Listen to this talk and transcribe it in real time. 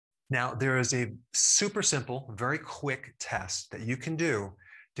Now, there is a super simple, very quick test that you can do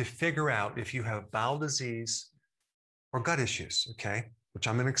to figure out if you have bowel disease or gut issues, okay? Which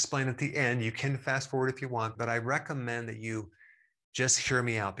I'm going to explain at the end. You can fast forward if you want, but I recommend that you just hear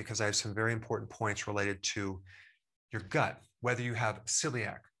me out because I have some very important points related to your gut, whether you have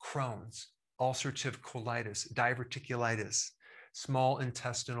celiac, Crohn's, ulcerative colitis, diverticulitis, small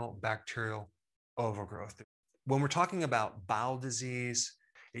intestinal bacterial overgrowth. When we're talking about bowel disease,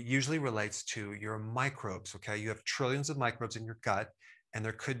 it usually relates to your microbes, okay? You have trillions of microbes in your gut, and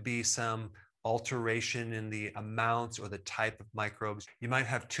there could be some alteration in the amounts or the type of microbes. You might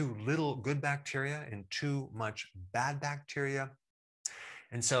have too little good bacteria and too much bad bacteria.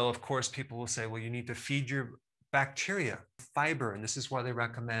 And so, of course, people will say, well, you need to feed your bacteria fiber. And this is why they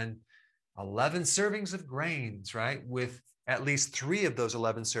recommend 11 servings of grains, right? With at least 3 of those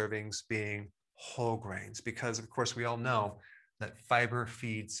 11 servings being whole grains, because of course we all know that fiber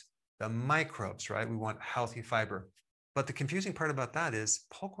feeds the microbes, right? We want healthy fiber. But the confusing part about that is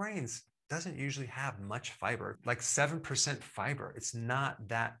whole grains doesn't usually have much fiber, like 7% fiber. It's not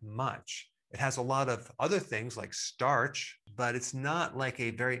that much. It has a lot of other things like starch, but it's not like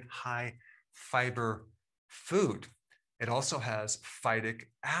a very high fiber food. It also has phytic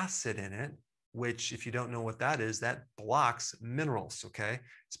acid in it, which, if you don't know what that is, that blocks minerals, okay?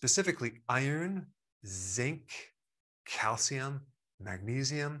 Specifically iron, zinc, calcium,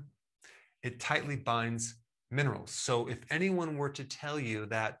 magnesium. It tightly binds minerals. So if anyone were to tell you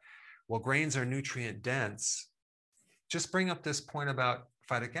that, well, grains are nutrient dense, just bring up this point about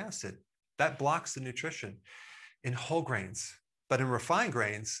phytic acid. That blocks the nutrition in whole grains. But in refined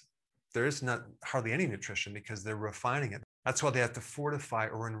grains, there is not hardly any nutrition because they're refining it. That's why they have to fortify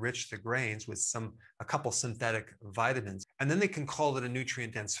or enrich the grains with a couple synthetic vitamins. And then they can call it a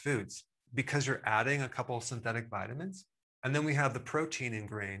nutrient-dense foods because you're adding a couple synthetic vitamins. And then we have the protein in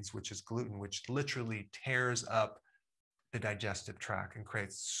grains, which is gluten, which literally tears up the digestive tract and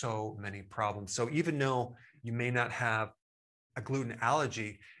creates so many problems. So even though you may not have a gluten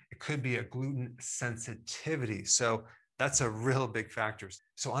allergy, it could be a gluten sensitivity. So that's a real big factor.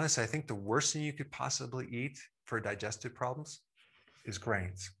 So honestly, I think the worst thing you could possibly eat for digestive problems is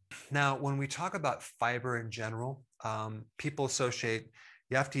grains. Now, when we talk about fiber in general, people associate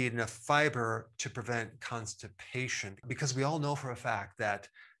you have to eat enough fiber to prevent constipation, because we all know for a fact that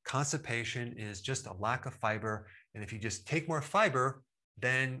constipation is just a lack of fiber. And if you just take more fiber,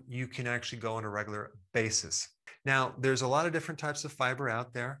 then you can actually go on a regular basis. Now, there's a lot of different types of fiber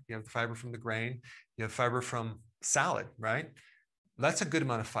out there. You have the fiber from the grain, you have fiber from salad, right? That's a good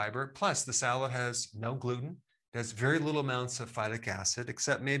amount of fiber. Plus, the salad has no gluten. It has very little amounts of phytic acid,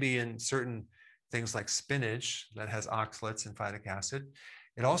 except maybe in certain things like spinach that has oxalates and phytic acid.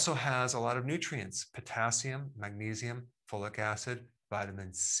 It also has a lot of nutrients, potassium, magnesium, folic acid,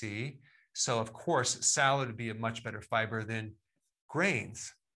 vitamin C. So of course, salad would be a much better fiber than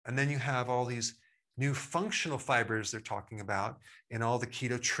grains. And then you have all these new functional fibers they're talking about in all the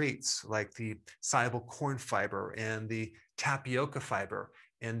keto treats, like the soluble corn fiber and the tapioca fiber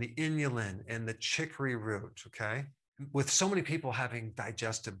and the inulin and the chicory root, okay? With so many people having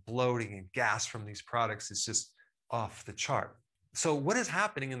digestive bloating and gas from these products, it's just off the chart. So what is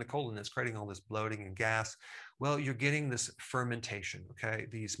happening in the colon that's creating all this bloating and gas? Well, you're getting this fermentation, okay?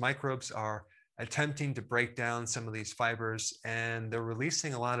 These microbes are attempting to break down some of these fibers, and they're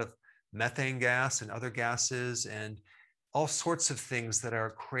releasing a lot of methane gas and other gases and all sorts of things that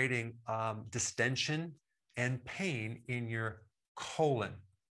are creating distension and pain in your colon.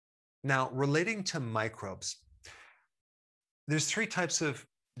 Now, relating to microbes, there's 3 types of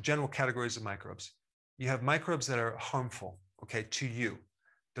general categories of microbes. You have microbes that are harmful, okay, to you.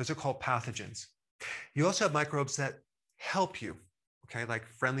 Those are called pathogens. You also have microbes that help you, okay, like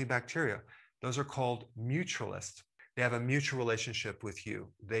friendly bacteria. Those are called mutualists. They have a mutual relationship with you.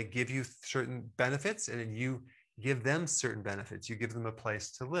 They give you certain benefits, and then you give them certain benefits. You give them a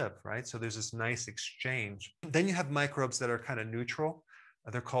place to live, right? So there's this nice exchange. Then you have microbes that are kind of neutral.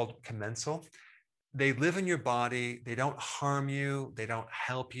 They're called commensal. They live in your body. They don't harm you. They don't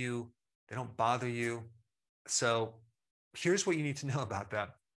help you. They don't bother you. So here's what you need to know about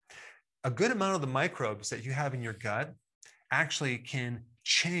that. A good amount of the microbes that you have in your gut actually can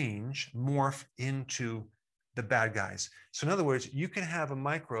change, morph into the bad guys. So in other words, you can have a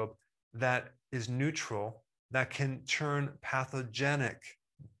microbe that is neutral that can turn pathogenic.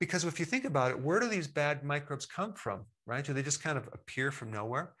 Because if you think about it, where do these bad microbes come from, right? Do they just kind of appear from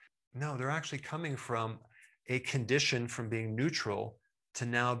nowhere? No, they're actually coming from a condition from being neutral to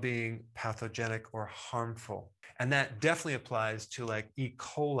now being pathogenic or harmful. And that definitely applies to like E.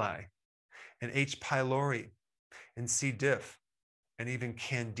 coli and H. pylori and C. diff and even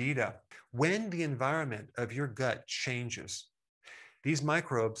candida. When the environment of your gut changes, these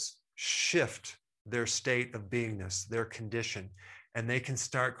microbes shift their state of beingness, their condition, and they can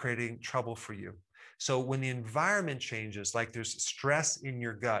start creating trouble for you. So when the environment changes, like there's stress in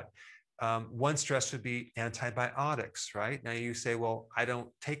your gut, one stress would be antibiotics, right? Now you say, well, I don't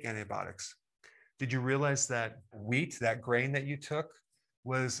take antibiotics. Did you realize that wheat, that grain that you took,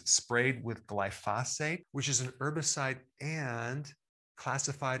 was sprayed with glyphosate, which is an herbicide and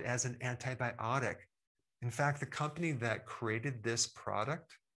classified as an antibiotic? In fact, the company that created this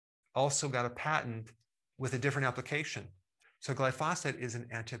product also got a patent with a different application. So glyphosate is an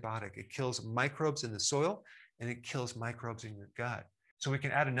antibiotic. It kills microbes in the soil and it kills microbes in your gut. So we can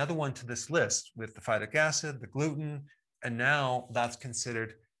add another one to this list with the phytic acid, the gluten, and now that's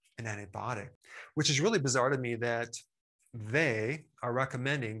considered an antibiotic, which is really bizarre to me that they are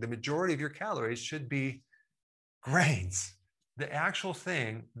recommending the majority of your calories should be grains, the actual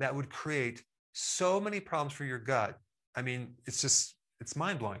thing that would create so many problems for your gut. I mean, it's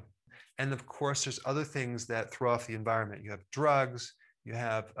mind-blowing. And of course, there's other things that throw off the environment. You have drugs, you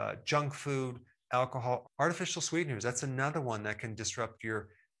have junk food, alcohol, artificial sweeteners. That's another one that can disrupt your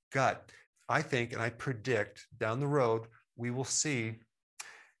gut. I think, and I predict down the road, we will see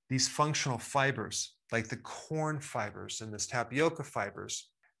these functional fibers, like the corn fibers and this tapioca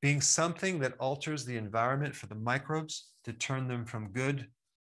fibers, being something that alters the environment for the microbes to turn them from good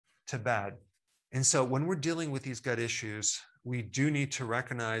to bad. And so when we're dealing with these gut issues, we do need to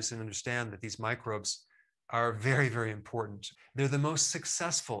recognize and understand that these microbes are very, very important. They're the most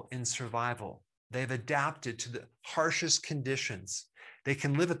successful in survival. They've adapted to the harshest conditions. They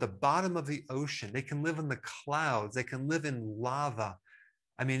can live at the bottom of the ocean. They can live in the clouds. They can live in lava.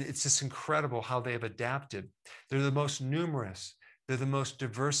 I mean, it's just incredible how they have adapted. They're the most numerous. They're the most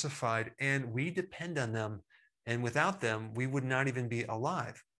diversified, and we depend on them. And without them, we would not even be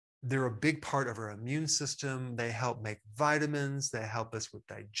alive. They're a big part of our immune system. They help make vitamins. They help us with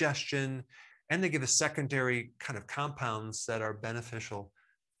digestion, and they give us secondary kind of compounds that are beneficial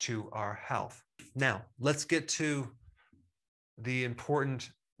to our health. Now, let's get to the important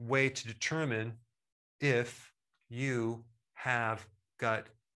way to determine if you have gut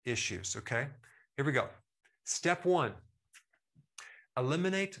issues, okay? Here we go. Step one,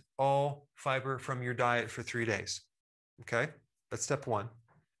 eliminate all fiber from your diet for 3 days, okay? That's step one.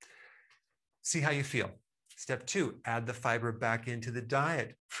 See how you feel. Step two, add the fiber back into the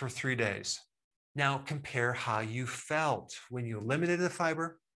diet for 3 days. Now compare how you felt when you eliminated the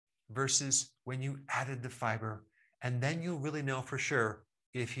fiber versus when you added the fiber, and then you'll really know for sure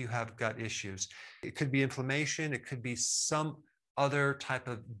if you have gut issues. It could be inflammation, it could be some other type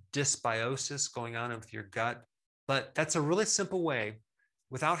of dysbiosis going on with your gut, but that's a really simple way,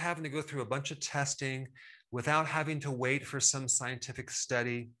 without having to go through a bunch of testing, without having to wait for some scientific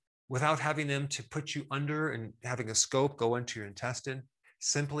study, without having them to put you under and having a scope go into your intestine.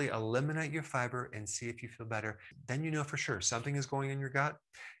 Simply eliminate your fiber and see if you feel better. Then you know for sure something is going in your gut,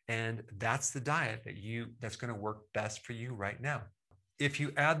 and that's the diet that's going to work best for you right now. If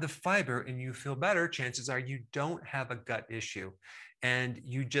you add the fiber and you feel better, chances are you don't have a gut issue, and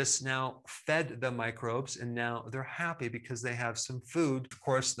you just now fed the microbes, and now they're happy because they have some food. Of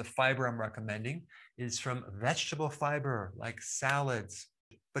course, the fiber I'm recommending is from vegetable fiber, like salads.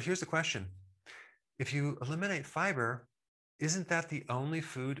 But here's the question. If you eliminate fiber, isn't that the only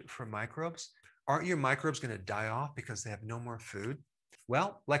food for microbes? Aren't your microbes going to die off because they have no more food?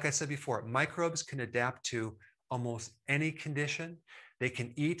 Well, like I said before, microbes can adapt to almost any condition. They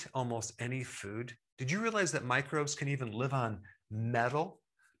can eat almost any food. Did you realize that microbes can even live on metal,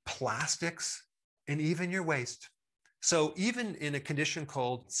 plastics, and even your waste? So even in a condition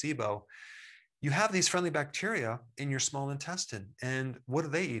called SIBO, you have these friendly bacteria in your small intestine. And what are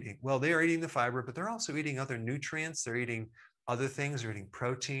they eating? Well, they are eating the fiber, but they're also eating other nutrients. They're eating other things. They're eating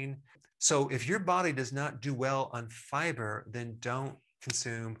protein. So if your body does not do well on fiber, then don't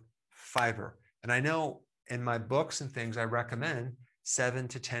consume fiber. And I know in my books and things, I recommend 7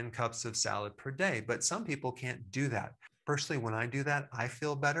 to 10 cups of salad per day, but some people can't do that. Personally, when I do that, I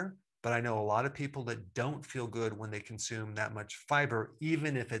feel better. But I know a lot of people that don't feel good when they consume that much fiber,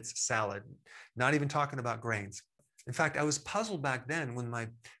 even if it's salad, not even talking about grains. In fact, I was puzzled back then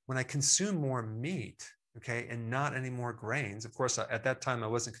when I consumed more meat, okay, and not any more grains. Of course, at that time, I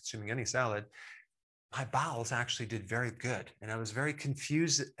wasn't consuming any salad. My bowels actually did very good. And I was very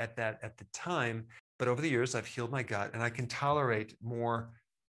confused at the time. But over the years, I've healed my gut and I can tolerate more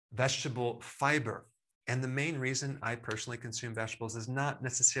vegetable fiber. And the main reason I personally consume vegetables is not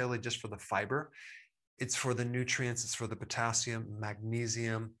necessarily just for the fiber. It's for the nutrients, it's for the potassium,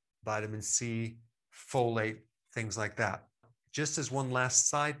 magnesium, vitamin C, folate, things like that. just as one last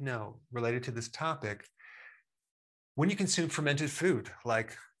side note related to this topic, when you consume fermented food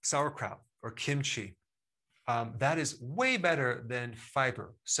like sauerkraut or kimchi, that is way better than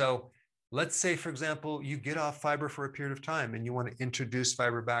fiber. So let's say, for example, you get off fiber for a period of time and you want to introduce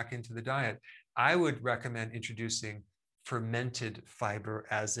fiber back into the diet. I would recommend introducing fermented fiber,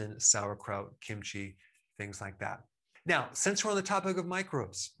 as in sauerkraut, kimchi, things like that. Now, since we're on the topic of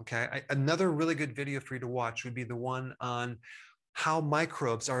microbes, okay, another really good video for you to watch would be the one on how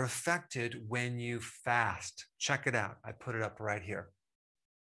microbes are affected when you fast. Check it out. I put it up right here.